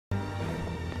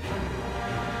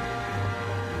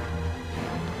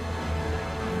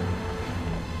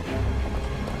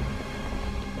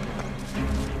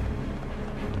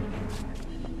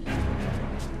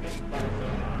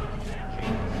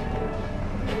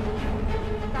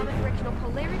omnidirectional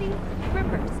polarity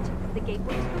reversed. The gate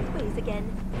works both ways again.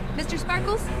 Mr.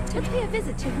 Sparkles, let's pay a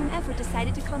visit to whomever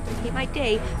decided to complicate my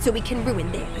day so we can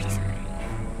ruin theirs.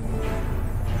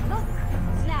 Look,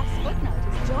 Snap's footnote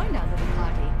has joined our little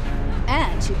party.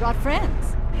 And she brought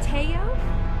friends. Teo?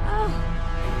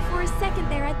 Oh, for a second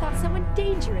there I thought someone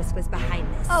dangerous was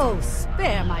behind this. Oh,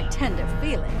 spare my tender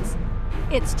feelings.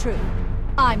 It's true,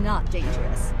 I'm not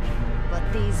dangerous. But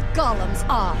these golems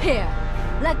are. Here,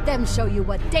 let them show you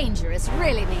what dangerous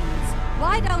really means.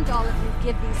 Why don't all of you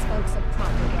give these folks a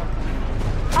proper welcome?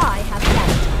 I have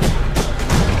that.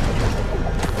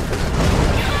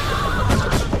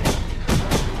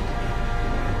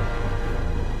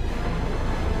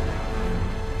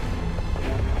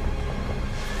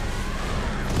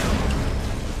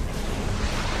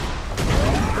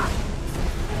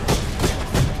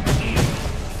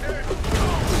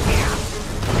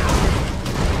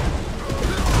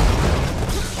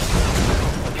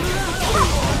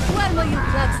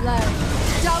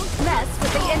 Don't mess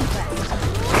with the inquest.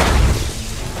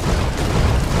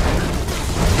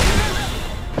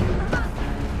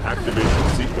 Activation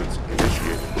sequence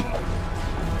initiated.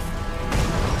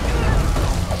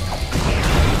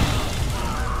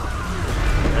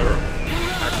 Error.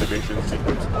 Activation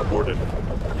sequence aborted.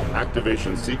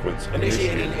 Activation sequence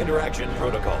initiated. Initiating interaction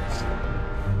protocols.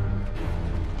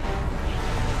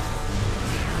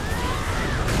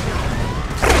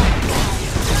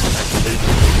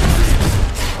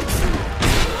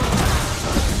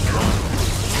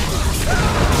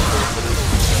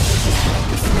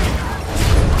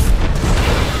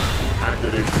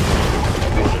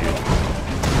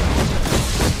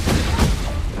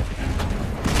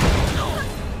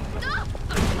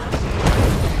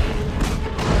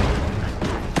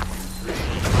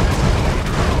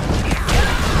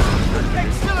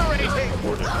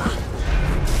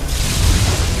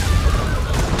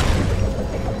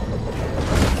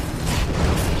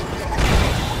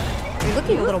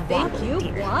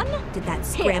 Did that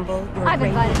scramble your I've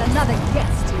brain? invited another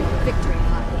guest to your victory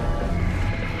party.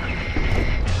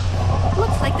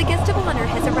 Looks like the guest of honor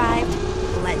has arrived.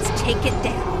 Let's take it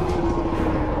down.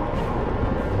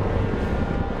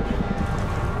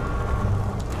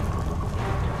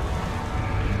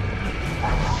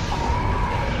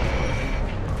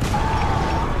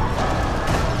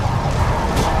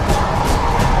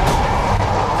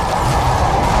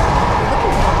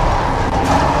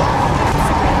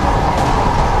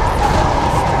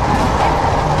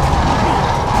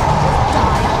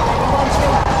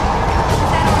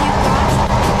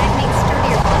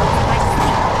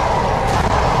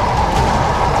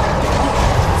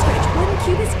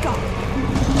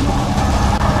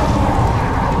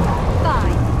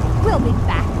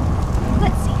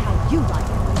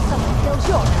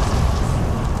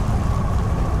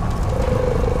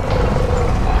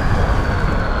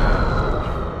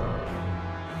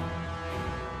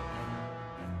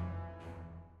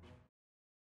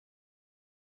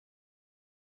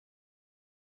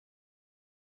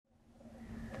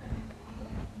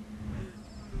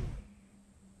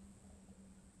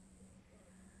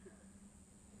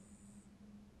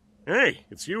 Hey,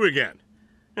 it's you again.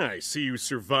 I see you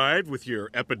survived with your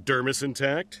epidermis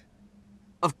intact.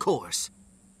 Of course.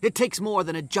 It takes more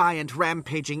than a giant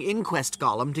rampaging inquest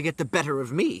golem to get the better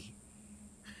of me.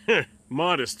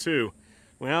 Modest, too.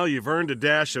 Well, you've earned a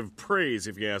dash of praise,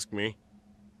 if you ask me.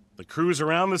 The crews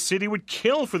around the city would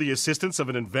kill for the assistance of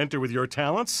an inventor with your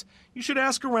talents. You should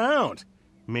ask around.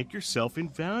 Make yourself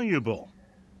invaluable.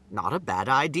 Not a bad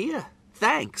idea.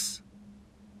 Thanks.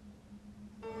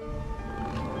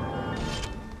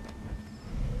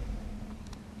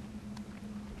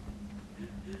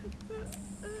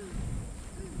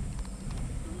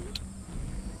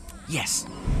 Yes,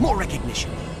 more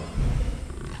recognition.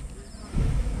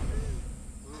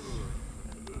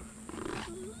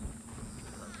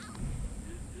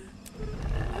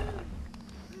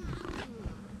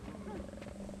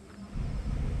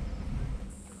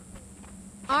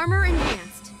 Armor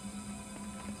enhanced.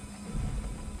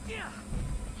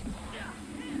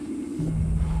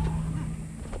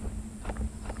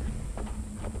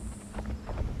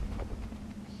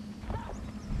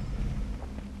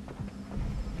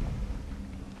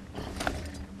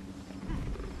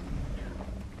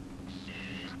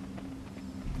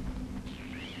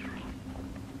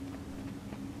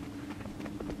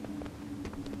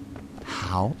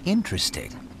 How interesting.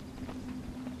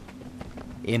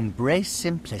 Embrace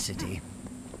simplicity.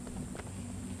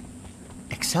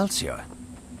 Excelsior.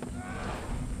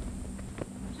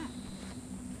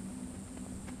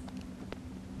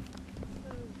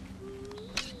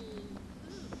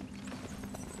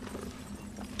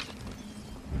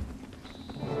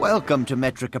 Welcome to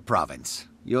Metrica Province.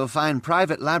 You'll find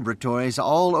private laboratories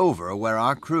all over where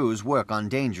our crews work on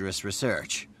dangerous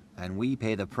research, and we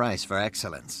pay the price for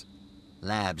excellence.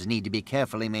 Labs need to be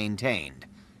carefully maintained,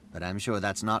 but I'm sure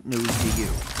that's not news to you.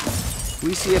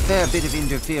 We see a fair bit of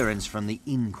interference from the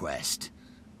Inquest.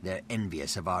 They're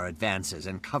envious of our advances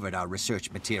and covered our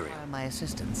research material. My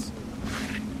assistants.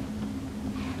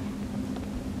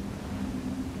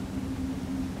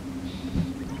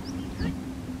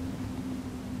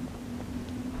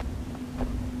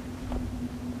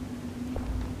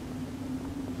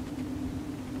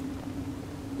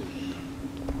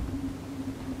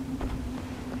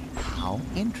 How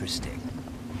interesting.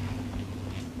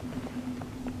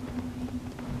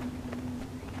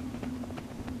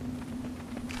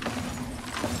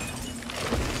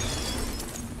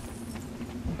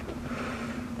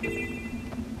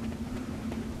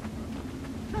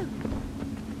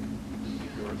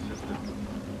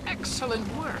 Excellent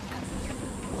work.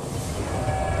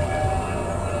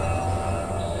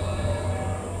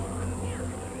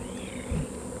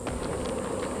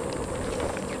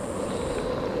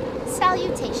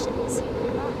 Salutations.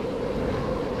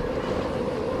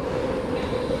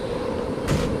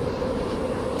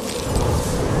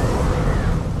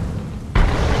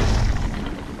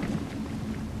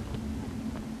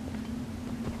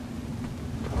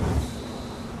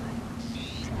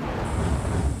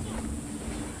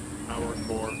 Power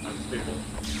core unstable.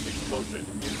 Explosion in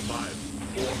 5,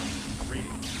 4, 3,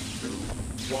 2,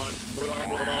 1.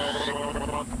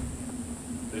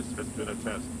 This has been a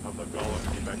test of the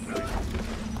Golem evacuation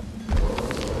system.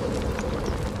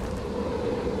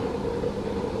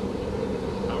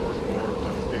 Power core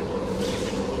unstable.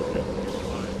 Explosion in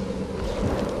 5.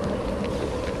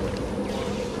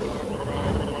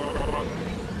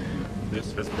 This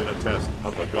has been a test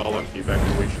of the Golem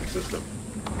evacuation system.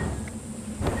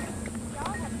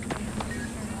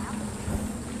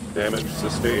 Damage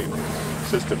sustained.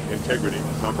 System integrity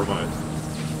compromised.